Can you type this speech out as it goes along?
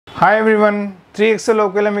Hi everyone, 3Xxl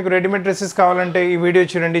ఒకవేళ మీకు readymade dresses కావాలంటే ఈ వీడియో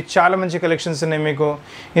చూడండి. చాలా మంచి కలెక్షన్స్ ఉన్నాయి మీకు.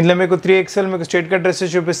 ఇందులో మీకు 3Xxl మీకు స్ట్రైట్ కట్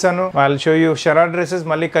డ్రెస్సెస్ చూపిస్తాను. I'll show you షరా డ్రెస్సెస్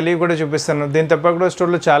మళ్ళీ కలీవ్ కూడా చూపిస్తాను. దీని తప్ప కూడా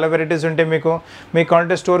స్టోర్లో చాలా వెరైటీస్ ఉంటాయి మీకు. మీ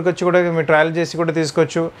కాంటాక్ట్ స్టోర్కి వచ్చి కూడా మీరు ట్రయల్ చేసి కూడా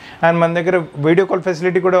తీసుకోవచ్చు. అండ్ మన దగ్గర వీడియో కాల్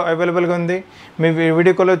ఫెసిలిటీ కూడా అవైలబుల్గా ఉంది. మీ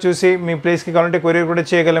వీడియో కాల్లో చూసి మీ ప్లేస్కి కావాలంటే కొరియర్ కూడా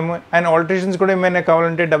చేయగలము. అండ్ ఆల్టరేషన్స్ కూడా ఏమైనా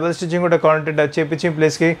కావాలంటే డబుల్ స్టిచ్చింగ్ కూడా కావాలంటే చేపించి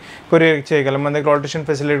ప్లేస్కి కొరియర్ చేయగలము. మన దగ్గర ఆల్టరేషన్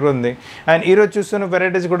ఫెసిలిటీ కూడా ఉంది. అండ్ ఈరోజు చూస్తున్న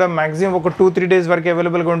వెరైటీస్ కూడా మ్యాక్సిమం ఒక 2-3 days వరకు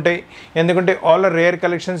అవైలబుల్గా ఉంటాయి. ఎందుకంటే all rare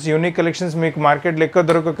collections, unique collections, మీకు మార్కెట్లో ఎక్కువ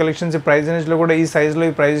దొరకవు కలెక్షన్స్. ఈ ప్రైస్ రేంజ్లో కూడా ఈ సైజ్లో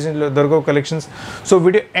ఈ ప్రైస్ రేంజ్లో దొరకవు కలెక్షన్స్. సో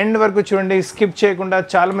వీడియో ఎండ్ వరకు చూడండి, స్కిప్ చేయకుండా.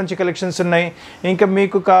 చాలా మంచి కలెక్షన్స్ ఉన్నాయి. ఇంకా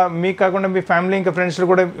మీకు కాకుండా మీ ఫ్యామిలీ ఇంకా ఫ్రెండ్స్లో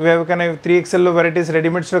కూడా ఎవరికైనా 3Xxl వెరైటీస్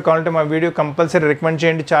రెడీమేడ్స్లో కావాలంటే మా వీడియో కంపల్సరీ రికమెండ్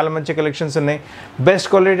చేయండి. చాలా మంచి కలెక్షన్స్ ఉన్నాయి. Best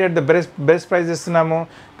quality at the best price ఇస్తున్నాము.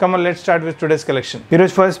 Come on, let's start with today's collection.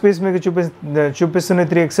 ఈరోజు ఫస్ట్ పీస్ మీకు చూపిస్తున్న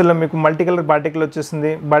 3Xxl మీకు మల్టీ కలర్ బాటిక్లో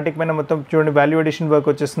వచ్చేస్తుంది. బాటిక్ పైన మొత్తం చూడండి వాల్యూ ఎడిషన్ వర్క్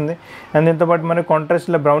వచ్చేస్తుంది. అండ్ దీంతో పాటు మనకి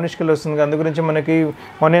కాంట్రాస్ట్లో బ్రౌనిష్ కలర్ వస్తుంది. అందు గురించి మనకి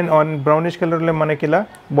ఆన్ బ్రౌనిష్ కలర్లో మనకి ఇలా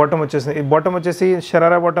బాటమ్ వచ్చేస్తుంది. ఈ బాటమ్ వచ్చేసి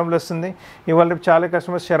షరారా బాటంలో వస్తుంది. ఇవాళ చాలా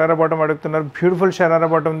కస్టమర్స్ షరారా బాటమ్ అడుగుతున్నారు. బ్యూటిఫుల్ షరారా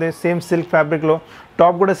బాటమ్ ఉంది. సేమ్ సిల్క్ ఫ్యాబ్రిక్లో,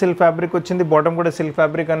 టాప్ కూడా సిల్క్ ఫ్యాబ్రిక్ వచ్చింది, బాటమ్ కూడా సిల్క్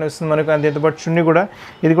ఫ్యాబ్రిక్ అని వస్తుంది మనకు. అండ్ దీంతో పాటు చున్నీ కూడా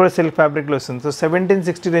ఇది కూడా సిల్క్ ఫ్యాబ్రిక్లో వస్తుంది. సో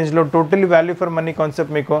 1760 రేంజ్లో totally value for money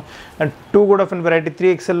concept మీకు. అండ్ 2 కూడా ఆఫ్ వెరైటీ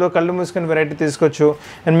 3Xxlలో కళ్ళు మూసుకొని వెరైటీ తీసుకోవచ్చు.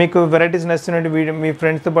 అండ్ మీకు వెరైటీస్ నచ్చినట్టు వీడియో మీ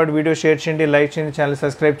ఫ్రెండ్స్తో పాటు వీడియో షేర్ చేయండి, లైక్ చేయండి, ఛానల్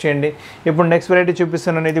సబ్స్క్రైబ్ చేయండి. ఇప్పుడు నెక్స్ట్ వెరైటీ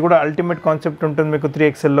చూపిస్తున్నాను. ఇది కూడా అల్టిమేట్ కాన్సెప్ట్ ఉంటుంది మీకు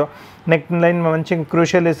 3Xxlలో. నెక్ లైన్ మంచి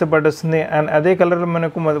క్రూషియల్ వేస్తే పాటు వస్తుంది. అండ్ అదే కలర్లో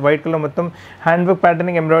మనకు వైట్ కలర్ మొత్తం హ్యాండ్ వర్క్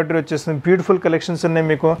ప్యాటర్నింగ్ ఎంబ్రాయిడరీ వచ్చేస్తుంది. బ్యూటిఫుల్ కలెక్షన్స్ ఉన్నాయి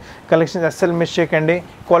మీకు. కలెక్షన్స్ అస్సలు మిస్ చేయకండి.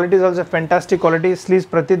 Quality is also fantastic quality. Sleeves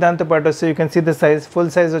ప్రతి దాంతో పాటు వస్తాయి. You can see the size,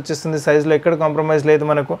 full size వచ్చేస్తుంది. సైజ్లో ఎక్కడ కాంప్రమైజ్ లేదు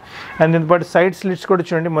మనకు. అండ్ దీంతో పాటు సైడ్ స్లిట్స్ కూడా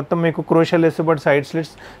చూడండి, మొత్తం మీకు క్రూషియల్ వేస్తే పాటు సైడ్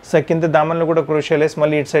స్లిట్స్, కింద దామన్లో కూడా క్రూషియల్ వేసి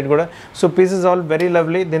మళ్ళీ ఇటు సైడ్ కూడా. So pieces all very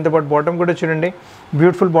lovely. దీంతో పాటు బాటమ్ కూడా చూడండి,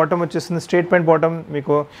 బ్యూటిఫుల్ బాటమ్ వచ్చేస్తుంది. స్ట్రేట్ ప్యాంట్ బాటమ్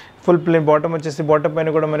మీకు, ఫుల్ ప్లేన్ బాటమ్ వచ్చేసి బాటమ్ పైన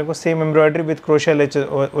కూడా మనకు సేమ్ ఎంబ్రాయిడరీ విత్ క్రోషియల్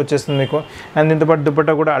వచ్చేస్తుంది మీకు. అండ్ దీంతో పాటు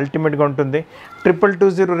దుపట్టా కూడా అల్టిమేట్గా ఉంటుంది.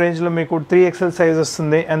 2220 రేంజ్లో మీకు 3Xxl సైజ్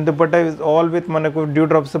వస్తుంది. And dupatta is all with మనకు డ్యూ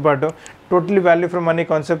డ్రాప్స్తో పాటు totally value for money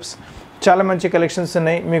concepts. చాలా మంచి కలెక్షన్స్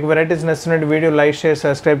ఉన్నాయి. మీకు వెరైటీస్ నచ్చినట్టు వీడియో లైక్ షేర్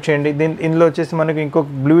సబ్స్క్రైబ్ చేయండి. ఇందులో వచ్చేసి మనకు ఇంకొక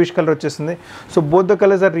బ్లూయిష్ కలర్ వచ్చేస్తుంది. So both the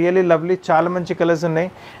colours are really lovely. చాలా మంచి కలర్స్ ఉన్నాయి.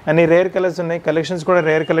 అన్ని రేర్ కలర్స్ ఉన్నాయి. కలెక్షన్స్ కూడా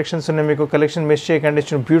రేర్ కలెక్షన్స్ ఉన్నాయి మీకు. కలెక్షన్ మిస్ చేయకండి.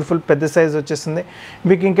 బ్యూటిఫుల్ పెద్ద సైజ్ వచ్చేస్తుంది.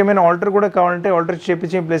 మీకు ఇంకేమైనా ఆల్టర్ కూడా కావాలంటే ఆల్టర్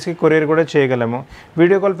చేపించి ప్లేస్కి కొరియర్ కూడా చేయగలము.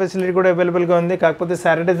 వీడియో కాల్ ఫెసిలిటీ కూడా అవైలబుల్గా ఉంది. కాకపోతే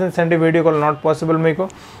Saturdays and Sunday video call not possible మీకు.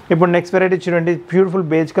 ఇప్పుడు నెక్స్ట్ వెరైటీ చూడండి, బ్యూటిఫుల్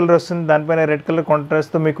బేజ్ కలర్ వస్తుంది. దానిపైన రెడ్ కలర్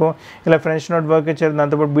కాంట్రాస్ట్తో మీకు ఇలా ఫ్రెంచ్ నోట్ వర్క్ ఇచ్చారు.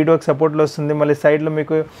 దాంతోపాటు బీడ్ వర్క్ సపోర్ట్లో వస్తుంది. మళ్ళీ సైడ్లో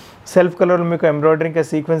మీకు సెల్ఫ్ కలర్లో మీకు ఎంబ్రాయిడరీ ఇంకా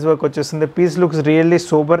సీక్వెన్స్ వర్క్ వచ్చేస్తుంది. Piece looks really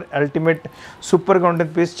super, ultimate సూపర్గా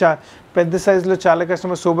ఉంటుంది పీస్. పెద్ద సైజులో చాలా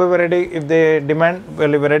customer super variety if they demand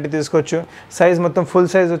variety తీసుకోవచ్చు. సైజ్ మొత్తం ఫుల్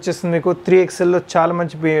సైజ్ వచ్చేస్తుంది మీకు. 3Xxlలో చాలా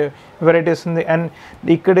మంచి వెరైటీ వస్తుంది. అండ్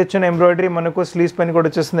ఇక్కడ వచ్చిన ఎంబ్రాయిడరీ మనకు స్లీవ్స్ పైన కూడా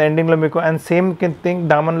వచ్చేస్తుంది ఎండింగ్లో మీకు. అండ్ సేమ్ థింగ్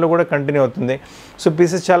దామన్లో కూడా కంటిన్యూ అవుతుంది. సో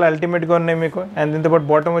పీసెస్ చాలా అల్టిమేట్గా ఉన్నాయి మీకు. అండ్ దీంతో పాటు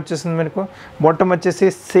బాటమ్ వచ్చేస్తుంది మీకు. బాటమ్ వచ్చేసి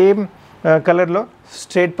సేమ్ కలర్లో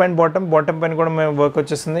స్ట్రైట్ ప్యాంట్ బాటమ్ పైన కూడా మేము వర్క్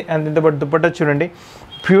వచ్చేస్తుంది. అండ్ దీంతో పాటు దుపట్టా చూడండి,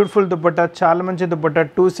 బ్యూటిఫుల్ దుపట్టా, చాలా మంచి dupatta.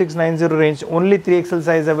 2690 range, only 3Xxl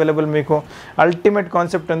size available మీకు. అల్టిమేట్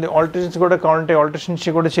కాన్సెప్ట్ ఉంది. ఆల్టరేషన్స్ కూడా కావాలంటే ఆల్టరేషన్స్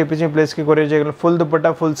కూడా చేపించి ప్లేస్కి కొరియర్ చేయగలం. ఫుల్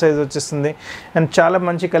దుపట్టా, ఫుల్ సైజ్ వచ్చేస్తుంది. అండ్ చాలా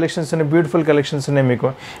మంచి కలెక్షన్స్ ఉన్నాయి, బ్యూటిఫుల్ కలెక్షన్స్ ఉన్నాయి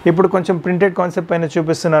మీకు. ఇప్పుడు కొంచెం ప్రింటెడ్ కాన్సెప్ట్ పైన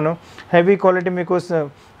చూపిస్తున్నాను. హెవీ క్వాలిటీ మీకు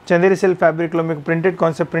చందేరి సిల్క్ ఫ్యాబ్రిక్లో మీకు ప్రింటెడ్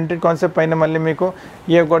కాన్సెప్ట్ పైన మళ్ళీ మీకు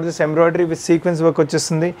ఈ got this embroidery with sequence work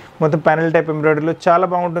వచ్చేస్తుంది. మొత్తం ప్యానల్ టైప్ ఎంబ్రాయిడరీలో చాలా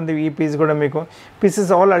బాగుంటుంది ఈ పీస్ కూడా మీకు. పీసెస్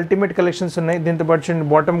ఆల్ అల్టిమేట్ కలెక్షన్స్ ఉన్నాయి. దీంతో పాటు చూడండి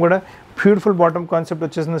బాటమ్ కూడా బ్యూటిఫుల్ బాటమ్ కాన్సెప్ట్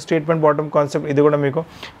వచ్చేస్తుంది. స్ట్రేట్ ప్యాంట్ బాటమ్ కాన్సెప్ట్ ఇది కూడా మీకు.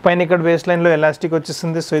 పైన ఇక్కడ వేస్ట్ లైన్లో ఎలాస్టిక్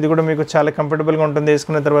వచ్చేస్తుంది. సో ఇది కూడా మీకు చాలా కంఫర్టబుల్గా ఉంటుంది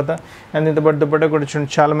వేసుకున్న తర్వాత. అండ్ దీంతో పాటు దుపట్టా కూడా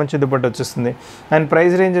చూడండి, చాలా మంచి దుపట్టా వచ్చేస్తుంది. అండ్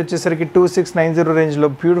ప్రైస్ రేంజ్ వచ్చేసరికి 2690 రేంజ్లో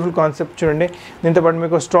బ్యూటిఫుల్ కాన్సెప్ట్ చూడండి. దీంతో పాటు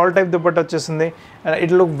మీకు స్టాల్ టైప్ దుపట్టా వచ్చేస్తుంది.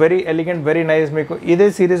 It look very elegant, very nice మీకు. ఇదే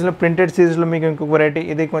సిరీస్లో ప్రింటెడ్ సిరీస్లో మీకు ఇంకొక వెరైటీ,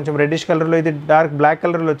 ఇది కొంచెం రెడ్డిష్ కలర్లో, ఇది డార్క్ బ్లాక్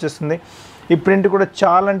కలర్లో వచ్చేస్తుంది. ఈ ప్రింట్ కూడా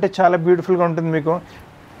చాలా అంటే చాలా బ్యూటిఫుల్గా ఉంటుంది మీకు.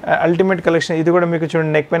 Ultimate collection. ఇది కూడా మీకు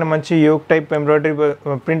చూడండి, నెక్ పైన మంచి యోక్ టైప్ ఎంబ్రాయిడరీ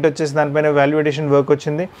ప్రింట్ వచ్చేసి దానిపైన వాల్యూ ఎడిషన్ వర్క్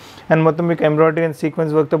వచ్చింది. అండ్ మొత్తం మీకు ఎంబ్రాయిడరీ అండ్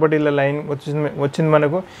సీక్వెన్స్ వర్క్తో పాటు ఇలా లైన్ వచ్చింది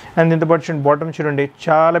మనకు. అండ్ దీంతో పాటు చూడండి బాటమ్ చూడండి,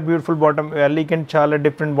 చాలా బ్యూటిఫుల్ బాటమ్, ఎలిగెంట్, చాలా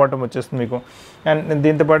డిఫరెంట్ బాటమ్ వచ్చేస్తుంది మీకు. అండ్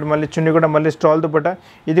దీంతో పాటు మళ్ళీ చున్నీ కూడా మళ్ళీ స్టాల్ దుపట్టా.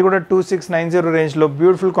 ఇది కూడా 2690 రేంజ్లో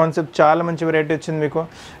బ్యూటిఫుల్ కాన్సెప్ట్, చాలా మంచి వెరైటీ వచ్చింది మీకు.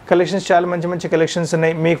 కలెక్షన్స్ చాలా మంచి కలెక్షన్స్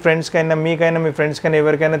ఉన్నాయి. మీ ఫ్రెండ్స్కైనా మీకైనా మీ ఫ్రెండ్స్కైనా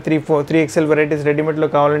ఎవరికైనా 3Xxl వెరైటీస్ రెడీమేడ్లో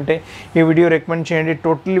కావాలంటే ఈ వీడియో రికమెండ్ చేయండి.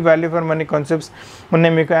 Totally totally value for money concepts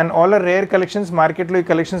ఉన్నాయి మీకు. And all are rare collections. మార్కెట్లో ఈ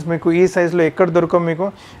కలెక్షన్స్ మీకు ఈ సైజ్లో ఎక్కడ దొరకవు మీకు.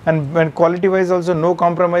 And quality wise also no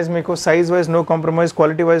compromise మీకు. Size wise no compromise,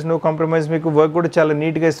 quality wise no compromise మీకు. వర్క్ కూడా చాలా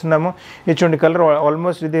నీట్గా ఇస్తున్నాము. ఇది చూడండి కలర్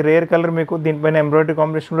ఆల్మోస్ట్ ఇది రేర్ కలర్ మీకు. దీనిపైన ఎంబ్రాయిడరీ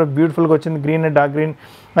కాంబినేషన్ కూడా బ్యూటిఫుల్గా వచ్చింది. Green and dark green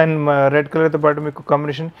and red కలర్తో పాటు మీకు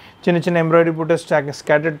కాంబినేషన్. చిన్న చిన్న embroidery బూటస్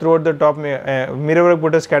scattered through out the top, mirror work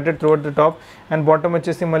బూటస్ scattered through out the top. And bottom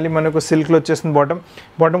వచ్చేసి మళ్ళీ మనకు సిల్క్లో వచ్చేస్తుంది.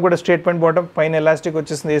 బాటమ్ కూడా స్ట్రేట్ పాయింట్ బాటమ్, పైన ఎలాస్టిక్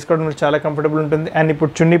వచ్చేస్తుంది. వేసుకోవడం చాలా కంఫర్టబుల్ ఉంటుంది. అండ్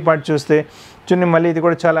ఇప్పుడు చున్నీ పార్ట్ చూస్తే చున్నీ మళ్ళీ ఇది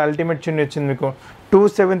కూడా చాలా అల్టిమేట్ చున్నీ వచ్చింది మీకు.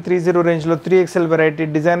 2730 రేంజ్లో 3XL వెరైటీ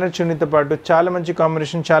డిజైనర్ చున్నీతో పాటు చాలా మంచి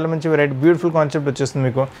కాంబినేషన్, చాలా మంచి వెరైటీ, బ్యూటిఫుల్ కాన్సెప్ట్ వచ్చేస్తుంది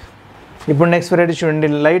మీకు. ఇప్పుడు నెక్స్ట్ వెరైటీ చూడండి,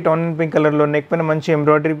 లైట్ ఆనియన్ పింక్ కలర్లో నెక్ పైన మంచి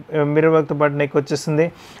ఎంబ్రాయిడరీ మిర్రర్ వర్క్తో పాటు నెక్ వచ్చేస్తుంది.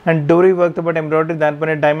 అండ్ డోరీ వర్క్తో పాటు ఎంబ్రాయిడరీ,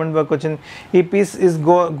 దానిపైన డైమండ్ వర్క్ వచ్చింది. ఈ piece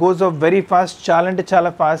goes off very fast. చాలా అంటే చాలా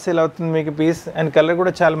ఫాస్ట్ సేల్ అవుతుంది మీకు పీస్. అండ్ కలర్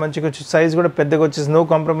కూడా చాలా మంచిగా వచ్చి, సైజ్ కూడా పెద్దగా వచ్చేసి నో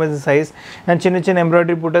కాంప్రమైజ్ సైజ్. అండ్ చిన్న చిన్న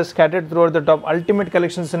embroidery బూటస్ scattered through out the top. Ultimate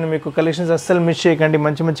collections ఉన్నాయి మీకు. కలెక్షన్స్ అస్సలు మిస్ చేయకండి,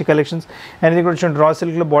 మంచి మంచి కలెక్షన్స్. అండ్ ఇది కూడా చూడండి రా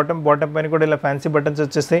సిల్క్లో బాటమ్ పైన కూడా ఇలా ఫ్యాన్సీ బటన్స్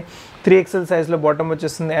వచ్చేస్తాయి. 3XL సైజ్లో బాటమ్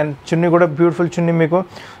వచ్చేస్తుంది. అండ్ చున్నీ కూడా బ్యూటిఫుల్ చున్నీ మీకు.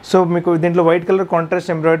 సో మీకు దీంట్లో వైట్ కలర్ కాంట్రాస్ట్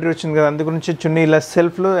ఎంబ్రాయిడరీ వచ్చింది కదా, అందు గురించి చున్నీ ఇలా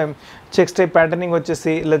సెల్ఫ్లో చెక్స్ టైప్ ప్యాటర్నింగ్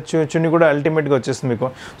వచ్చేసి ఇలా చున్నీ కూడా అల్టిమేట్గా వచ్చేస్తుంది మీకు.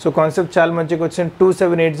 సో కాన్సెప్ట్ చాలా మంచిగా వచ్చింది.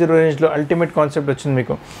 2780 రేంజ్లో అల్టిమేట్ కాన్సెప్ట్ వచ్చింది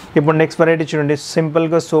మీకు. ఇప్పుడు నెక్స్ట్ వెరైటీ చూడండి,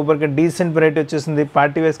 సింపుల్గా సూపర్గా డీసెంట్ వెరైటీ వచ్చేసింది.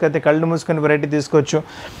 పార్టీ వేస్కి అయితే కళ్ళు మూసుకొని వెరైటీ తీసుకోవచ్చు.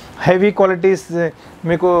 హెవీ క్వాలిటీస్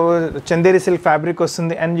మీకు చందేరి సిల్క్ ఫ్యాబ్రిక్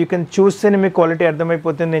వస్తుంది. అండ్ యూ కెన్ చూస్తేనే మీకు క్వాలిటీ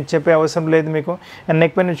అర్థమైపోతుంది, నేను చెప్పే అవసరం లేదు మీకు. అండ్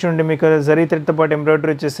నెక్ పైన చూడండి మీకు జరీ థ్రెడ్తో పాటు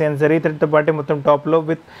ఎంబ్రాయిడరీ వచ్చేసి, అండ్ జరీ థ్రెడ్తో పాటు మొత్తం టాప్లో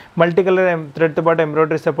విత్ మల్టీ కలర్ థ్రెడ్తో పాటు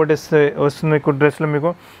ఎంబ్రాయిడరీ సపోర్ట్ వస్తుంది మీకు డ్రెస్లో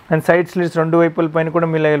మీకు. అండ్ సైడ్ స్లీవ్స్ రెండు వైపుల పైన కూడా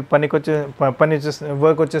మీ పని వచ్చేస్తుంది,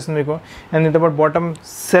 వర్క్ వచ్చేస్తుంది మీకు. అండ్ దీంతో పాటు బాటమ్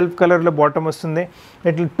సెల్ఫ్ కలర్లో బాటమ్ వస్తుంది.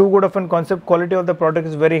 ఇట్లా టూ కూడా fun concept. Quality of the product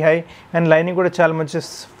is very high. And lining కూడా చాలా మంచి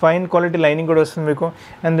ఫైన్ క్వాలిటీ లైనింగ్ కూడా వస్తుంది మీకు.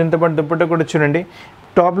 అండ్ దీంతో పాటు దుపట్టా కూడా చూడండి,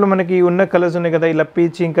 టాప్లో మనకి ఉన్న కలర్స్ ఉన్నాయి కదా, ఇలా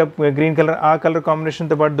పీచ్ ఇంకా గ్రీన్ కలర్, ఆ కలర్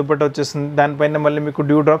కాంబినేషన్తో పాటు దుపట్టా వచ్చేస్తుంది. దానిపైన మళ్ళీ మీకు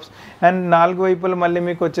డ్యూ డ్రాప్స్. అండ్ నాలుగు వైపులు మళ్ళీ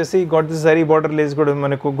మీకు వచ్చేసి got this zari border lace కూడా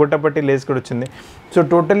మనకు గుట్టపట్టి లేస్ కూడా వచ్చింది. So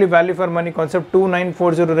totally value for money concept.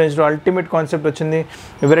 2940 రేంజ్లో అల్టిమేట్ కాన్సెప్ట్ వచ్చింది.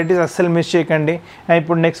 వెరైటీస్ అస్సలు మిస్ చేయకండి. అండ్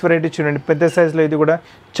ఇప్పుడు నెక్స్ట్ వెరైటీ చూడండి, పెద్ద సైజ్లో ఇది కూడా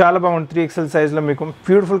చాలా బాగుంది. 3XL సైజ్లో మీకు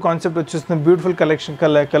బ్యూటిఫుల్ కాన్సెప్ట్ వచ్చేస్తుంది. బ్యూటిఫుల్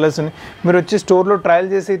కలర్స్ ఉన్నాయి. మీరు వచ్చి స్టోర్లో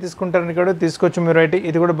ట్రయల్ చేసి తీసుకుంటారని కూడా తీసుకోవచ్చు మీరు. వెరైటీ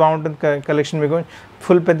ఇది కూడా బాగుంటుంది కలెక్షన్ మీకు.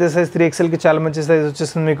 ఫుల్ పెద్ద సైజ్ 3XLకి చాలా మంచి సైజ్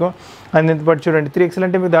వచ్చేస్తుంది మీకు. అండ్ దీంతో పాటు చూడండి 3XL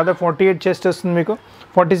అంటే మీకు దాదాపు 48 చెస్ట్ వస్తుంది మీకు.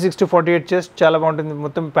 46 to 48 చెస్ట్ చాలా బాగుంటుంది.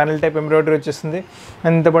 మొత్తం ప్యానల్ టైప్ ఎంబ్రాయిడరీ వచ్చేస్తుంది.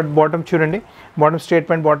 అండ్ దీంతో పాటు బాటమ్ చూడండి, బాటమ్ స్ట్రేట్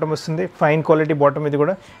పాయింట్ బాటమ్ వస్తుంది. ఫైన్ క్వాలిటీ బాటమ్ ఇది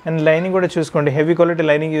కూడా. అండ్ లైనింగ్ కూడా చూసుకోండి, హెవీ క్వాలిటీ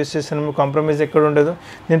లైనింగ్ యూస్ చేస్తున్నాము, కాంప్రమైజ్ ఎక్కడ ఉండదు.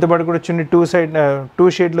 దీంతో పాటు కూడా చున్నీ టూ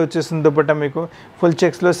షేడ్లో వచ్చేస్తుంది దుపట్టా మీకు. ఫుల్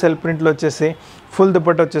చెక్స్లో సెల్ఫ్ ప్రింట్లో వచ్చేసి ఫుల్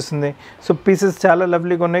దుపట్టా వచ్చేస్తుంది. సో పీసెస్ చాలా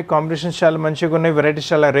లవ్లీగా ఉన్నాయి, కాంబినేషన్స్ చాలా మంచిగా ఉన్నాయి, వెరైటీస్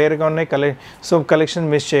చాలా రేర్గా ఉన్నాయి. సో కలెక్షన్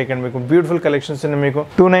మిస్ చేయకండి, మీకు బ్యూటిఫుల్ కలెక్షన్స్ ఉన్నాయి మీకు.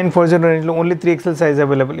 2940 రేంజ్లో ఓన్లీ 3XL సైజ్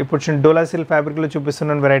అవైలబుల్. ఇప్పుడు డోలా సిల్క్ ఫ్యాబ్రిక్లో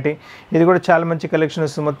చూపిస్తున్నాను వెరైటీ. ఇది కూడా చాలా మంచి కలెక్షన్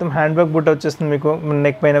వస్తుంది. మొత్తం హ్యాండ్ వర్క్ బుట్ట వచ్చేస్తుంది మీకు.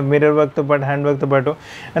 నెక్ పైన మిర్రర్ వర్క్తో పాటు హ్యాండ్ వర్క్తో పాటు.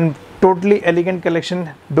 And totally elegant collection.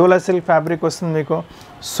 Dola silk fabric వస్తుంది మీకు.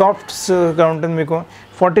 సాఫ్ట్స్గా ఉంటుంది మీకు.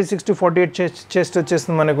 46 to 48 చెస్ట్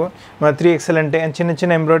వచ్చేస్తుంది మనకు 3XL అంటే. అండ్ చిన్న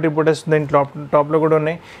చిన్న ఎంబ్రాయిడరీ బూటస్ దీని టాప్లో కూడా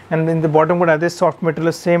ఉన్నాయి. అండ్ దీని బాటమ్ కూడా అదే soft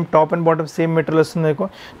material, same top and bottom same material వస్తుంది మీకు.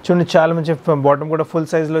 చూడండి చాలా మంచి బాటమ్ కూడా ఫుల్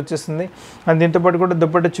సైజ్లో వచ్చేస్తుంది. అండ్ దీంతో పాటు కూడా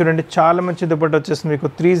దుపట్టా చూడండి, చాలా మంచి దుపట్టా వచ్చేస్తుంది మీకు.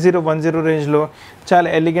 3010 రేంజ్లో చాలా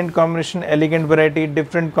elegant combination, elegant variety,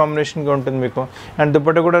 different కాంబినేషన్గా ఉంటుంది మీకు. అండ్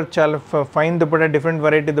దుపట్టా కూడా చాలా fine dupatta, different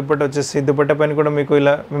variety dupatta వచ్చేసి. దుపట్టా పైన కూడా మీకు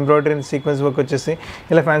ఇలా ఎంబ్రాయిడరీ సీక్వెన్స్ వర్క్ వచ్చేసి,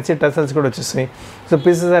 ఇలా ఫ్యాన్సీ టసల్స్ కూడా వచ్చేస్తాయి. So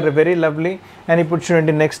pieces are very lovely. And ఇప్పుడు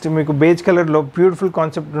చూడండి నెక్స్ట్ మీకు బేజ్ కలర్లో బ్యూటిఫుల్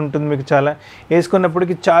కాన్సెప్ట్ ఉంటుంది మీకు. చాలా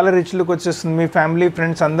వేసుకున్నప్పటికీ చాలా రిచ్ లుక్ వచ్చేస్తుంది. మీ ఫ్యామిలీ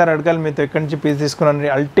ఫ్రెండ్స్ అందరు అడగాలి మీతో ఎక్కడి నుంచి పీస్ తీసుకున్నాను.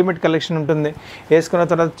 అల్టిమేట్ కలెక్షన్ ఉంటుంది. వేసుకున్న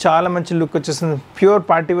తర్వాత చాలా మంచి లుక్ వచ్చేస్తుంది. ప్యూర్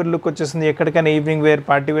పార్టీ వేర్ లుక్ వచ్చేస్తుంది. ఎక్కడికైనా ఈవినింగ్ వేర్,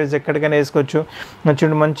 పార్టీ వేర్స్ ఎక్కడికైనా వేసుకోవచ్చు.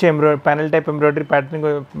 చూడండి మంచి panel type embroidery pattern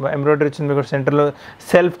embroidery వచ్చింది మీకు. సెంటర్లో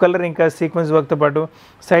సెల్ఫ్ కలర్ ఇంకా సీక్వెన్స్ వర్క్తో పాటు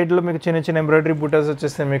సైడ్లో మీకు చిన్న చిన్న ఎంబ్రాయిడరీ బూటాస్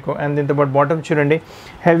వచ్చేస్తాయి మీకు. అండ్ దీంతో పాటు బాటమ్ చూడండి,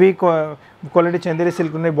 హెవీ క్వాలిటీ చందేరి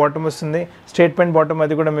సిల్క్ ఉన్నాయి. బాటమ్ వస్తుంది స్ట్రేట్ పాయింట్ బాటమ్,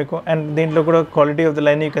 అది కూడా మీకు. అండ్ దీంట్లో కూడా quality of the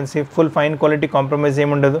line you can see. Full fine quality, compromise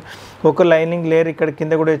ఏమి ఉండదు. ఒక లైనింగ్ లేయర్ ఇక్కడ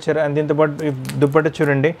కింద కూడా ఇచ్చారు. అండ్ దీంతో పాటు దుపట్టా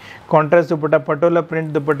చూడండి, కాంట్రాస్ట్ దుపట్టా, పటోలా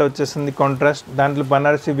ప్రింట్ దుపట్టా వచ్చేస్తుంది కాంట్రాస్ట్. దాంట్లో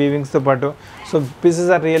బనారసి వీవింగ్స్తో పాటు. So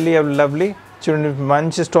pieces are really lovely. చూడండి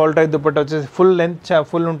మంచి స్టాల్ టైప్ దుపట్టా వచ్చేసి ఫుల్ లెంత్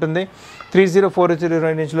ఫుల్ ఉంటుంది. 3040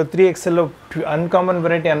 రేంజ్లో 3XLలో అన్కామన్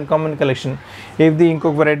వెరైటీ, అన్కామన్ కలెక్షన్. ఇది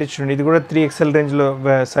ఇంకొక వెరైటీ చూడండి, ఇది కూడా 3XL రేంజ్లో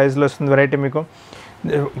సైజ్లో వస్తుంది వెరైటీ మీకు.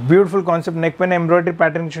 Beautiful concept. నెక్ పైన ఎంబ్రాయిడరీ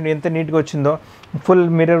ప్యాటర్న్ చూడండి ఎంత నీట్గా వచ్చిందో, ఫుల్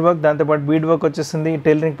మిర్రర్ వర్క్, దాంతోపాటు బీడ్ వర్క్ వచ్చేస్తుంది.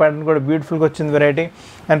 టైలరింగ్ ప్యాటర్న్ కూడా బ్యూటిఫుల్గా వచ్చింది వెరైటీ.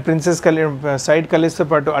 అండ్ ప్రిన్సెస్ కలీ సైడ్ కలీస్తో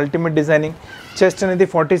పాటు అల్టిమేట్ డిజైనింగ్. చెస్ట్ అనేది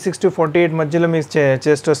 46 to 48 మధ్యలో మీకు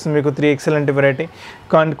చెస్ట్ వస్తుంది మీకు 3XL అంటే variety.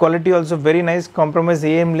 Quality also very nice, compromise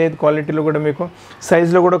ఏం లేదు క్వాలిటీలో కూడా, మీకు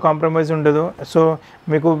సైజ్లో కూడా కాంప్రమైజ్ ఉండదు. సో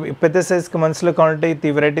మీకు పెద్ద సైజ్కి మనసులో కావాలంటే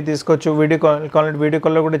ఈ వెరైటీ తీసుకోవచ్చు. వీడియో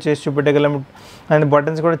కాల్లో కూడా చేసి చూపెట్టగలం. అండ్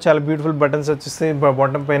బటన్స్ కూడా చాలా బ్యూటిఫుల్ బటన్స్ వచ్చేస్తాయి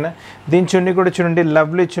బాటమ్ పైన. దీని చున్నీ కూడా చూడండి,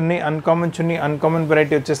 లవ్లీ చున్నీ, అన్కామన్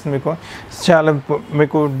వెరైటీ వచ్చేస్తుంది మీకు. చాలా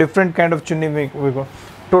మీకు డిఫరెంట్ కైండ్ ఆఫ్ చున్నీ మీకు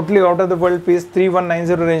totally out of the world peace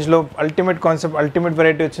 3190 రేంజ్లో అల్టిమేట్ కాన్సెప్ట్, అల్టిమేట్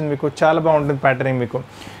వెరైటీ వచ్చింది మీకు. చాలా బాగుంటుంది ప్యాటర్నింగ్ మీకు.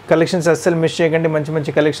 కలెక్షన్స్ అస్సలు మిస్ చేయకండి,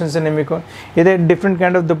 మంచి కలెక్షన్స్ ఉన్నాయి మీకు. ఇదే డిఫరెంట్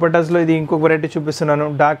కైండ్ ఆఫ్ దుపట్టాస్లో ఇది ఇంకొక వెరైటీ చూపిస్తున్నాను.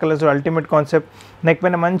 Dark colours ultimate concept. Neck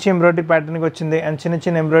పైన మంచి ఎంబ్రాయిడరీ ప్యాటర్నింగ్ వచ్చింది అండ్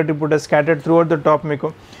చిన్న ఎంబ్రాయిడరీ బుట్ట scattered through out the top మీకు.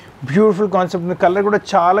 బ్యూటిఫుల్ కాన్సెప్ట్, కలర్ కూడా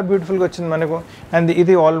చాలా బ్యూటిఫుల్గా వచ్చింది మనకు. అండ్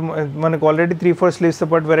ఇది మనకు ఆల్రెడీ 3-4 స్లీవ్స్తో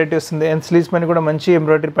పాటు వెరైటీ వస్తుంది. అండ్ స్లీవ్స్ పైన కూడా మంచి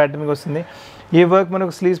ఎంబ్రాయిడరీ ప్యాటర్నింగ్ వస్తుంది. ఈ వర్క్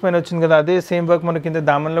మనకు స్లీవ్స్ పైన వచ్చింది కదా, అదే సేమ్ వర్క్ మనకి కింద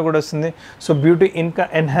దామన్లో కూడా వస్తుంది. సో బ్యూటీ ఇంకా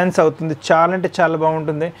ఎన్హాన్స్ అవుతుంది, చాలా అంటే చాలా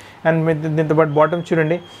బాగుంటుంది. అండ్ దీంతో పాటు బాటమ్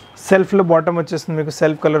చూడండి, సెల్ఫ్లో బాటమ్ వచ్చేస్తుంది మీకు,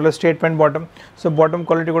 సెల్ఫ్ కలర్లో straight pant bottom. So bottom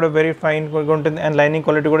quality కూడా వెరీ ఫైన్గా ఉంటుంది. అండ్ లైనింగ్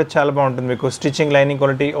క్వాలిటీ కూడా చాలా బాగుంటుంది మీకు. Stitching lining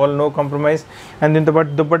quality all know compromise. And దీంతో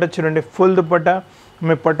పాటు దుపట్టా చూడండి, ఫుల్ దుపట్టా,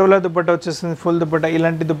 మీ పటోలా దుపట్టా వచ్చేస్తుంది, ఫుల్ దుపట్టా.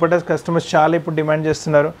 ఇలాంటి దుపట్టా కస్టమర్స్ చాలా ఇప్పుడు డిమాండ్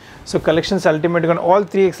చేస్తున్నారు. సో కలెక్షన్స్ అల్టిమేట్గా ఆల్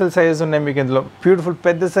 3XL సైజెస్ ఉన్నాయి మీకు ఇందులో. బ్యూటిఫుల్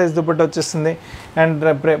పెద్ద సైజ్ దుపట్టా వచ్చేస్తుంది. అండ్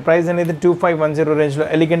ప్రైస్ అనేది 2510 రేంజ్లో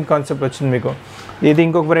ఎలిగెంట్ కాన్సెప్ట్ వచ్చింది మీకు. ఇది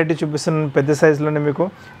ఇంకొక వెరైటీ చూపిస్తున్నాను పెద్ద సైజ్లోనే మీకు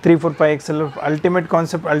 3-4-5XL ultimate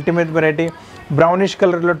concept, ultimate variety. Brownish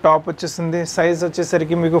కలర్లో టాప్ వచ్చేస్తుంది. సైజ్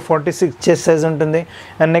వచ్చేసరికి మీకు 46 చెస్ట్ సైజ్ ఉంటుంది.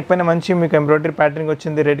 అండ్ నెక్ పైన మంచి మీకు ఎంబ్రాయిడరీ ప్యాటర్నింగ్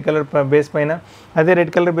వచ్చింది రెడ్ కలర్ బేస్ పైన. అదే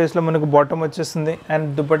రెడ్ కలర్ బేస్లో మనకు బాటమ్ వచ్చేస్తుంది. అండ్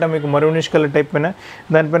దుపట్టా మీకు మరూనిష్ కలర్ టైప్ పైన,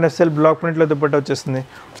 దానిపైన సెల్ఫ్ బ్లాక్ ప్రింట్లో దుపట్టా వచ్చేస్తుంది.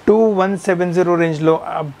 2170 రేంజ్లో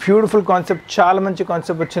బ్యూటిఫుల్ కాన్సెప్ట్, చాలా మంచి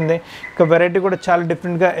కాన్సెప్ట్ వచ్చింది. ఇక వెరైటీ కూడా చాలా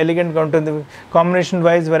డిఫరెంట్గా ఎలిగెంట్గా ఉంటుంది. Combination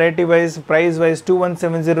wise, variety wise, price wise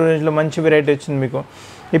 2170 రేంజ్లో మంచి వెరైటీ వచ్చింది మీకు.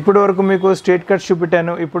 ఇప్పుడు వరకు మీకు స్ట్రేట్ కట్స్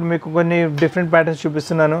చూపెట్టాను, ఇప్పుడు మీకు కొన్ని డిఫరెంట్ ప్యాటర్న్స్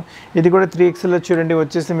చూపిస్తున్నాను. ఇది కూడా 3XL చూడండి,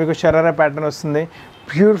 వచ్చేసి మీకు షరారా ప్యాటర్న్ వస్తుంది.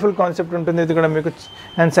 బ్యూటిఫుల్ కాన్సెప్ట్ ఉంటుంది ఇది కూడా మీకు.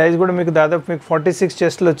 అండ్ సైజ్ కూడా మీకు దాదాపు మీకు 46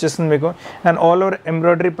 చెస్ట్లో వచ్చేస్తుంది మీకు. And all over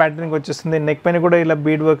embroidery patterning వచ్చేస్తుంది. నెక్ పైన కూడా ఇలా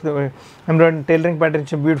bead work, embroidery tailoring pattern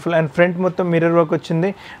ఇచ్చింది బ్యూటిఫుల్. అండ్ ఫ్రంట్ మొత్తం మిర్రర్ వర్క్ వచ్చింది.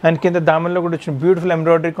 అండ్ కింద దామన్లో కూడా వచ్చింది బ్యూటిఫుల్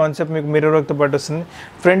ఎంబ్రాయిడరీ కాన్సెప్ట్ మీకు మిర్రర్ వర్క్తో పాటు వస్తుంది.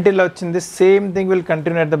 ఫ్రంట్ ఇలా వచ్చింది, same thing will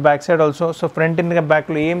continue at the back side also. So front and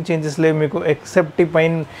బ్యాక్లో ఏం చేంజెస్ లేవు మీకు, ఎక్సెప్ట్ ఈ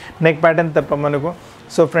పైన నెక్ ప్యాటర్న్ తప్ప మనకు.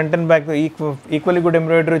 So front and back equally good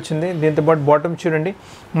embroidery వచ్చింది. దీంతో పాటు బాటమ్ చూడండి,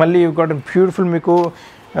 మళ్ళీ ఇవి బ్యూటిఫుల్ మీకు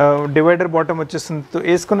డివైడర్ బాటమ్ వచ్చేస్తుంది.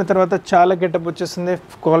 వేసుకున్న తర్వాత చాలా గెటప్ వచ్చేస్తుంది.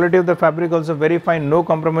 Quality of the fabric also very fine, no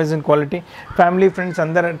compromise in quality. Family friends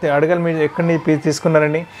అందరూ అడగాలి మీరు ఎక్కడి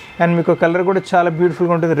తీసుకున్నారని. అండ్ మీకు కలర్ కూడా చాలా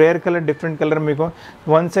బ్యూటిఫుల్గా ఉంటుంది, రేర్ కలర్, డిఫరెంట్ కలర్ మీకు.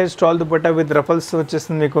 One side stall dupatta with ruffles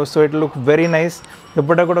వచ్చేస్తుంది మీకు. So it look very nice.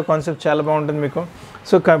 Dupatta కూడా కాన్సెప్ట్ చాలా బాగుంటుంది మీకు.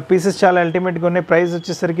 సో పీసెస్ చాలా అల్టిమేట్గా ఉన్నాయి. ప్రైస్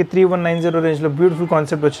వచ్చేసరికి 3190 రేంజ్లో బ్యూటిఫుల్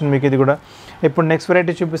కాన్సెప్ట్ వచ్చింది మీకు ఇది కూడా. ఇప్పుడు నెక్స్ట్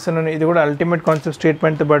వెరైటీ చూపిస్తున్నాను. ఇది కూడా అల్టిమేట్ కాన్సెప్ట్, స్ట్రేట్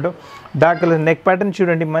ప్యాంట్తో పాటు డార్క్ కలర్. నెక్ ప్యాటర్న్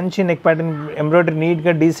చూడండి, మంచి నెక్ ప్యాటర్న్, ఎంబ్రాయిడరీ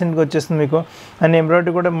నీట్గా డీసెంట్గా వచ్చేస్తుంది మీకు. అండ్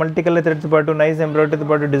ఎంబ్రాయిడరీ కూడా మల్టీ కలర్ థ్రెడ్తో పాటు నైస్ ఎంబ్రాయిడరీతో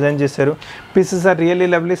పాటు డిజైన్ చేశారు. Pieces are really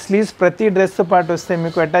lovely. Sleeves ప్రతి డ్రెస్తో పాటు వస్తాయి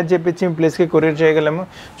మీకు. అటాచ్ చేయించి మీ ప్లేస్కి కొరియర్ చేయగలము.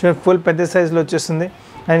 చూడండి ఫుల్ పెద్ద సైజ్లో వచ్చేస్తుంది.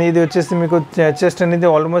 అండ్ ఇది వచ్చేసి మీకు చెస్ట్ అనేది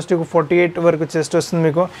ఆల్మోస్ట్ 48 వరకు చెస్ట్ వస్తుంది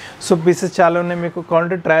మీకు. సో పీసెస్ చాలా ఉన్నాయి మీకు.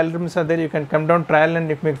 కావాలంటే ట్రయల్ రూమ్స్ అదే, you can come down trial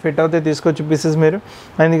and మీకు ఫిట్ అవుతే తీసుకోవచ్చు పీసెస్ మీరు.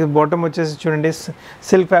 అండ్ ఇది బాటమ్ వచ్చేసి చూడండి,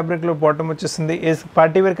 సిల్క్ ఫ్యాబ్రిక్లో బాటమ్ వచ్చేస్తుంది.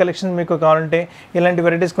 పార్టీ వేర్ కలెక్షన్ మీకు కావాలంటే ఇలాంటి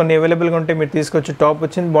వెరైటీస్ కొన్ని అవైలబుల్గా ఉంటాయి, మీరు తీసుకోవచ్చు. టాప్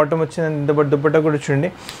వచ్చింది, బాటమ్ వచ్చింది. అండ్ దుపట్టా కూడా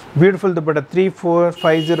చూడండి, బ్యూటిఫుల్ దుపట్టా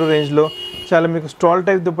 3450 రేంజ్లో. చాలా మీకు స్టాల్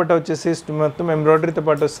టైప్ దుపట్టా వచ్చేసి మొత్తం ఎంబ్రాయిడరీతో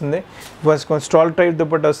పాటు వస్తుంది. స్టాల్ టైప్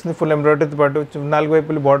దుపట్టా వస్తుంది, ఫుల్ ఎంబ్రాయిడరీతో పాటు 4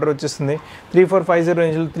 వైపులు బార్డర్ వచ్చేస్తుంది. 3450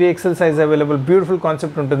 రేంజ్లో 3XL size available. Beautiful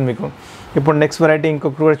concept ఉంటుంది మీకు. ఇప్పుడు నెక్స్ట్ వెరైటీ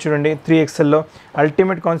ఇంకొక కూడా చూడండి, 3XLలో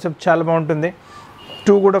అల్టిమేట్ కాన్సెప్ట్ చాలా బాగుంటుంది.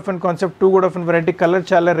 Too good of and concept, too good of and variety. Colour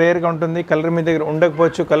చాలా రేర్గా ఉంటుంది, కలర్ మీ దగ్గర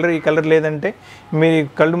ఉండకపోవచ్చు. కలర్ ఈ కలర్ లేదంటే మీరు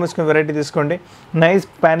కళ్ళు మూసుకుని వెరైటీ తీసుకోండి. నైస్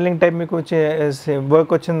ప్యానలింగ్ టైప్ మీకు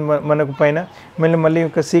వర్క్ వచ్చింది మనకు పైన. మళ్ళీ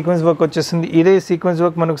ఒక సీక్వెన్స్ వర్క్ వచ్చేస్తుంది. ఇదే సీక్వెన్స్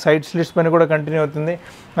వర్క్ మనకు సైడ్ స్లిట్స్ పైన కూడా కంటిన్యూ అవుతుంది.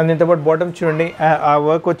 అండ్ దీంతోపాటు బాటమ్ చూడండి, ఆ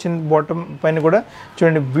వర్క్ వచ్చింది బాటమ్ పైన కూడా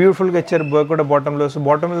చూడండి, బ్యూటిఫుల్గా ఇచ్చారు వర్క్ కూడా బాటంలో. సో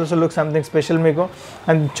బాటంలో లుక్ సంథింగ్ స్పెషల్ మీకు.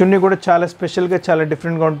 అండ్ చున్నీ కూడా చాలా స్పెషల్గా, చాలా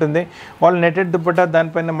డిఫరెంట్గా ఉంటుంది. ఆల్ నెటెడ్ దుపట్టా,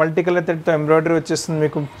 దానిపైన మల్టీ కలర్ థ్రెడ్తో ఎంబ్రాయిడరీ వచ్చేస్తుంది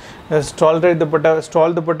మీకు. స్టాల్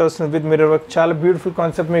దుపట్టా వస్తుంది విత్ మిర్రర్ వర్క్. చాలా బ్యూటిఫుల్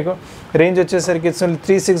కాన్సెప్ట్ మీకు. రేంజ్ వచ్చేసరికి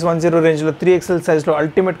 3610 రేంజ్లో 3XL సైజ్లో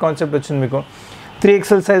అల్టిమేట్ కాన్సెప్ట్ వచ్చింది మీకు.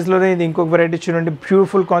 3XL సైజ్లోనే ఇది ఇంకొక వెరైటీ చూడండి,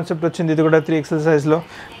 బ్యూటిఫుల్ కాన్సెప్ట్ వచ్చింది. ఇది కూడా 3XL సైజ్లో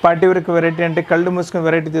పార్టీ వేర్ వెరైటీ, అంటే కళ్ళు మూసుకుని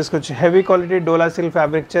వెరైటీ తీసుకొచ్చి హెవీ క్వాలిటీ డోలా సిల్క్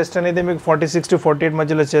ఫ్యాబ్రిక్. చెస్ట్ అనేది మీకు 46 to 48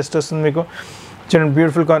 మధ్యలో చెస్ట్ వస్తుంది మీకు. చూడండి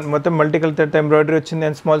బ్యూటిఫుల్ మొత్తం మల్టీ కలర్ ఎంబ్రాయిడరీ వచ్చింది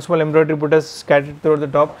and small embroidery బుటస్ scattered through the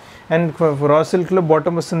top and రా సిల్క్లో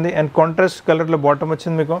బాటమ్ వస్తుంది అండ్ కాంట్రాస్ట్ కలర్లో బాటమ్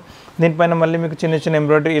వచ్చింది మీకు. దీనిపైన మళ్ళీ మీకు చిన్న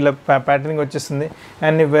ఎంబ్రాయిడరీ ఇలా ప్యాటర్నింగ్ వచ్చేస్తుంది.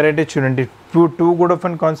 అండ్ ఈ వెరైటీ చూడండి టూ కూడా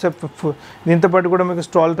ఫన్ కాన్సెప్ట్. దీంతో పాటు కూడా మీకు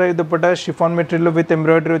stall drive dupatta chiffon material with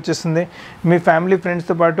embroidery వచ్చేస్తుంది. మీ ఫ్యామిలీ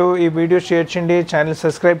ఫ్రెండ్స్తో పాటు ఈ వీడియో షేర్ చేయండి, ఛానల్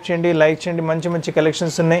సబ్స్క్రైబ్ చేయండి, లైక్ చేయండి. మంచి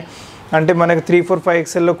కలెక్షన్స్ ఉన్నాయి. అంటే మనకు 3, 4,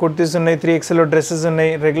 5XLలో కుర్తీస్ ఉన్నాయి, 3XLలో డ్రెస్సెస్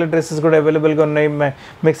ఉన్నాయి, రెగ్యులర్ డ్రెస్సెస్ కూడా అవైలబుల్గా ఉన్నాయి,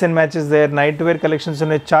 mix and matches there, night wear collections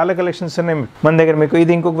ఉన్నాయి, చాలా కలెక్షన్స్ ఉన్నాయి మన దగ్గర. మీకు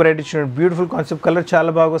ఇది ఇంకొక వెరైటీ చూడండి, బ్యూటిఫుల్ కాన్సెప్ట్, కలర్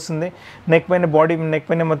చాలా బాగా వస్తుంది. నెక్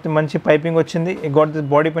పైన మొత్తం మంచి పైపింగ్ వచ్చింది.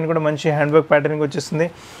 బాడీ పైన కూడా మంచి హ్యాండ్ వర్క్ ప్యాటర్నింగ్ వచ్చేస్తుంది.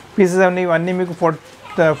 పీసెస్ అన్నీ మీకు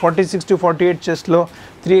 46 to 48 చెస్ట్లో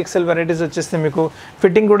 3XL వెరైటీస్ వచ్చేస్తే మీకు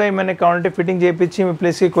ఫిట్టింగ్ కూడా ఏమైనా కావాలంటే ఫిట్టింగ్ చేయించి మీ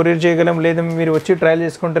ప్లేస్కి కొరియర్ చేయగలం. లేదా మీరు వచ్చి ట్రయల్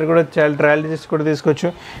చేసుకుంటారు కూడా, ట్రయల్ చేసి కూడా తీసుకోవచ్చు.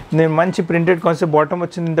 నేను మంచి ప్రింటెడ్ కాన్సెప్ట్ బాటమ్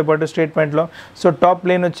వచ్చింది దీంతో పాటు స్ట్రేట్ ప్యాంట్లో. సో టాప్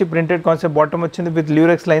ప్లేన్ వచ్చి ప్రింటెడ్ కాన్సెప్ట్ బాటమ్ వచ్చింది విత్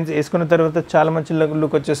ల్యూరెక్స్ లైన్స్. వేసుకున్న తర్వాత చాలా మంచి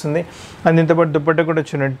లుక్ వచ్చేస్తుంది. అండ్ దీంతో పాటు దుపట్టా కూడా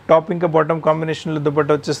చూడండి, టాప్ ఇంకా బాటమ్ కాంబినేషన్లో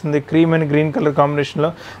దుపట్టా వచ్చేస్తుంది, క్రీమ్ అండ్ గ్రీన్ కలర్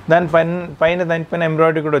కాంబినేషన్లో. దానిపైన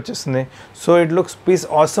ఎంబ్రాయిడరీ కూడా వచ్చేస్తుంది. సో ఇట్ లుక్స్ పీస్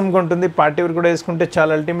ఆసమ్గా ఉంటుంది. పార్టీ వేర్ కూడా వేసుకుంటే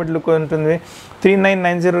చాలా అల్టిమేట్ లుక్ ఉంటుంది.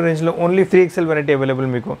 3990 రేంజ్లో ఓన్లీ 3XL వెరైటీ అవైలబుల్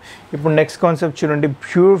మీకు. ఇప్పుడు నెక్స్ట్ కాన్సెప్ట్ చూడండి,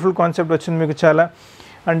 బ్యూటిఫుల్ కాన్సెప్ట్ వచ్చింది మీకు చాలా.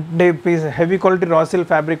 అంటే piece heavy quality raw silk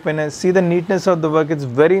fabric పైన. See the neatness of the work, it's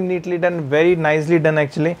very neatly done, very nicely done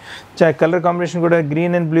actually. Colour combination కూడా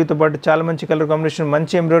గ్రీన్ అండ్ బ్లూతో పాటు చాలా మంచి కలర్ కాంబినేషన్.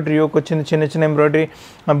 మంచి ఎంబ్రాయిడరీ యోక్ వచ్చింది, చిన్న ఎంబ్రాయిడరీ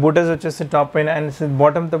బూటస్ వచ్చేసి టాప్ పైన. అండ్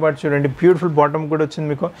బాటమ్తో పాటు చూడండి బ్యూటిఫుల్ బాటమ్ కూడా వచ్చింది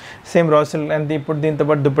మీకు, సేమ్ రా సిల్క్. అండ్ ఇప్పుడు దీంతో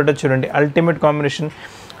పాటు దుపట్టా చూడండి, అల్టిమేట్ కాంబినేషన్,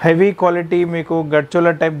 హెవీ క్వాలిటీ మీకు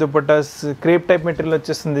గడ్చోలా type dupattas, crepe type material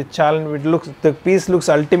వచ్చేస్తుంది. చాలా it looks, the piece looks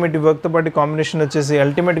ultimate. వర్క్తో పాటు కాంబినేషన్ వచ్చేసి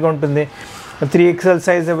అల్టిమేట్గా ఉంటుంది. 3XL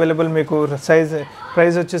సైజ్ అవైలబుల్ మీకు.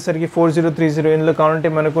 ప్రైస్ వచ్చేసరికి 4030. ఇందులో కావాలంటే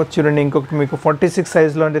మనకు చూడండి ఇంకొకటి మీకు 46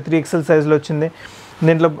 సైజ్లో, అంటే 3XL సైజ్లో వచ్చింది.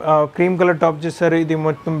 దీంట్లో క్రీమ్ కలర్ టాప్ చూస్తారు, ఇది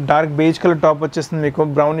మొత్తం డార్క్ బేజ్ కలర్ టాప్ వచ్చేస్తుంది మీకు,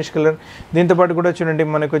 బ్రౌనిష్ కలర్. దీంతో పాటు కూడా చూడండి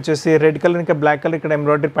మనకు వచ్చేసి రెడ్ కలర్ ఇంకా బ్లాక్ కలర్ ఇక్కడ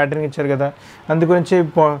ఎంబ్రాయిడరీ ప్యాటర్న్ ఇచ్చారు కదా, అందుగురించి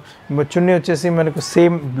చున్నీ వచ్చేసి మనకు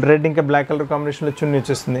సేమ్ రెడ్ ఇంకా బ్లాక్ కలర్ కాంబినేషన్లో చున్నీ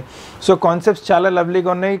వచ్చేస్తుంది. సో కాన్సెప్ట్స్ చాలా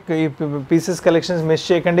లవ్లీగా ఉన్నాయి. ఈ పీసెస్ కలెక్షన్స్ మిస్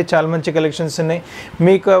చేయకండి, చాలా మంచి కలెక్షన్స్ ఉన్నాయి.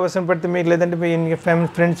 మీకు అవసరం పడితే మీకు, లేదంటే మీ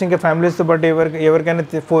ఫ్రెండ్స్ ఇంకా ఫ్యామిలీస్తో పాటు ఎవరికైనా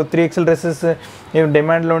 3XL డ్రెస్సెస్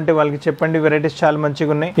డిమాండ్లో ఉంటే వాళ్ళకి చెప్పండి, వెరైటీస్ చాలా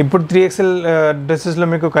మంచిగా ఉన్నాయి. ఇప్పుడు 3XL డ్రెస్సెస్లో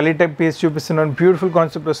మీకు కలీ టైప్ పీస్ చూపిస్తున్నాను. బ్యూటిఫుల్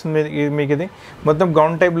కాన్సెప్ట్ వస్తుంది మీకు. ఇది మొత్తం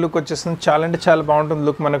గౌన్ టైప్ లుక్ వచ్చేస్తుంది, చాలా అంటే చాలా బాగుంటుంది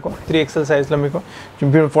లుక్ మనకు. 3XL సైజ్లో మీకు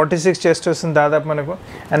 46 చెస్ట్ వస్తుంది దాదాపు మనకు.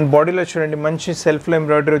 అండ్ బాడీలో చూడండి మంచి సెల్ఫ్లో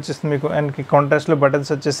ఎంబ్రాయిడరీ వచ్చేస్తుంది మీకు. అండ్ కాంట్రాస్ట్లో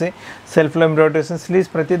బటన్స్ వచ్చేసి సెల్ఫ్లో ఎంబ్రాయిడరీ వస్తుంది.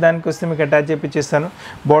 స్లీవ్స్ ప్రతి దానికి వస్తే మీకు అటాచ్ చేయించేస్తాను.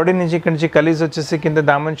 బాడీ నుంచి ఇక్కడ నుంచి కలీస్ వచ్చేసి కింద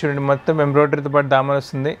దామన్ చూడండి, మొత్తం ఎంబ్రాయిడరీతో పాటు దామన్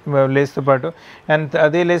వస్తుంది లేస్తో పాటు. అండ్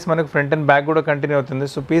అదే లేస్ మనకు ఫ్రంట్ అండ్ బ్యాక్ కూడా కంటిన్యూ అవుతుంది.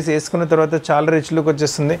 సో పీస్ వేసుకున్న తర్వాత చాలా రిచ్ లుక్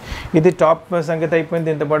వచ్చేస్తుంది. ఇది టాప్ సంగతి అయిపోయింది.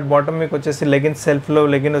 దీంతో పాటు బాటమ్ మీకు వచ్చేసి లెగిన్, సెల్ఫ్లో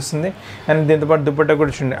లెగిన్ వస్తుంది. అండ్ దీంతో పాటు దుపట్టా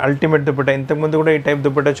కూడా చూడండి, అల్టిమేట్ దుపట్టా. ఇంతకుముందు కూడా ఈ టైప్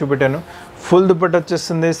దుపట్టా చూపెట్టాను. ఫుల్ దుపట్టా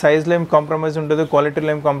వచ్చేస్తుంది. సైజ్లో ఏం కాంప్రమైజ్ ఉండదు,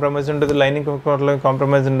 క్వాలిటీలో ఏం కాంప్రమైజ్ ఉండదు, లైనింగ్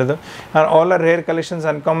కాంప్రమైజ్ ఉండదు. And all are rare collections,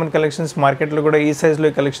 uncommon collections. మార్కెట్లో కూడా ఈ సైజ్లో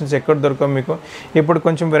ఈ కలెక్షన్స్ ఎక్కడ దొరకవు మీకు. ఇప్పుడు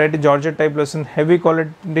కొంచెం వెరైటీ జార్జెట్ టైప్లో వస్తుంది, హెవీ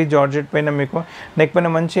క్వాలిటీ జార్జెట్ పైన మీకు. నెక్ పైన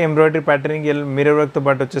మంచి ఎంబ్రాయిడరీ ప్యాటర్నింగ్, మిర్రర్ వర్క్తో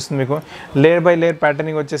పాటు వచ్చేస్తుంది మీకు. లేయర్ బై లేయర్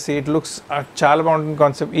ప్యాటర్నింగ్ వచ్చేసి ఇట్ లుక్స్ చాలా బాగుంటుంది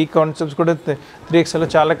కాన్సెప్ట్. ఈ కాన్సెప్ట్స్ కూడా 3XL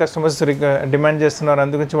చాలా కస్టమర్స్ డిమాండ్ చేస్తున్నారు,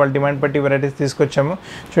 అందుగురించి వాళ్ళు డిమాండ్ బట్టి వెరైటీస్ తీసుకొచ్చాము.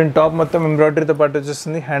 చూడండి టాప్ మొత్తం ఎంబ్రాయిడరీతో పాటు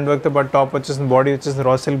వచ్చేస్తుంది, హ్యాండ్ వర్క్తో పాటు టాప్ వచ్చేస్తుంది. బాడీ వచ్చేస్తుంది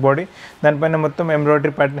రా సిల్క్ బాడీ, దానిపైన మొత్తం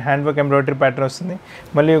embroidery pattern, hand work embroidery pattern వస్తుంది.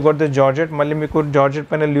 మళ్ళీ కొడితే జార్జెట్, మళ్ళీ మీకు జార్జెట్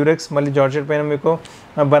పైన ల్యూరెక్స్, మళ్ళీ జార్జెట్ పైన మీకు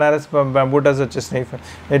బనారస్ బూటాస్ వచ్చేసినాయి.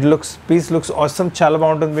 It looks piece looks awesome, చాలా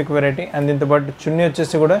బాగుంటుంది మీకు వెరైటీ. అండ్ దీంతో పాటు చున్నీ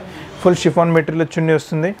వచ్చేసి కూడా ఫుల్ షిఫాన్ మెటీరియల్ చున్నీ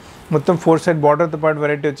వస్తుంది. మొత్తం 4 సైడ్ బార్డర్తో పాటు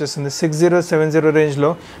వెరైటీ వచ్చేస్తుంది. 6070 రేంజ్లో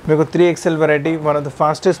మీకు 3XL variety, one of the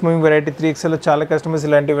fastest moving variety. 3XL చాలా కస్టమర్స్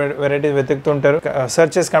ఇలాంటి variety వెతుకుతుంటారు.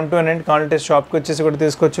 Searches come to and కావాలంటే షాప్కి వచ్చేసి కూడా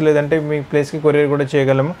తీసుకోవచ్చు, లేదంటే మీ ప్లేస్కి కొరియర్ కూడా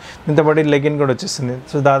చేయగలము. దీంతో పాటు లెగిన్ కూడా వచ్చేస్తుంది.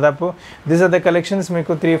 సో దాదాపు దీస్ ఆర్ ద కలెక్షన్స్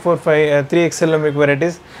మీకు 3XLలో మీకు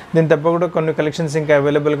వెరైటీస్. దీని తప్ప కూడా కొన్ని కలెక్షన్స్ ఇంకా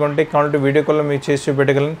అవైలబుల్గా ఉంటాయి, కావాలంటే వీడియో కాల్లో మీకు చేసి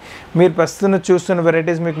చూపెట్టగలను. మీరు ప్రస్తుతం చూస్తున్న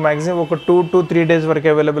వెరైటీస్ మీకు మ్యాక్సిమం ఒక 2 to 3 days వరకు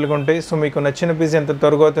అవైలబుల్గా ఉంటాయి. సో మీకు నచ్చిన పీస్ ఎంత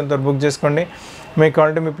త్వరగా ఎంత బుక్ చేసుకోండి. మీకు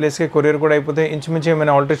కావాలంటే మీ ప్లేస్కి కొరియర్ కూడా అయిపోతాయి. ఇంచుమించు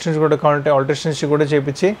ఏమైనా ఆల్టరేషన్స్ కూడా కావాలంటే ఆల్టరేషన్స్ కూడా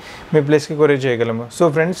చేపించి మీ ప్లేస్కి కొరియర్ చేయగలము. So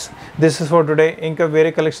friends, this is for today. ఇంకా వేరే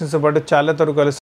కలెక్షన్స్తో పాటు చాలా త్వరగా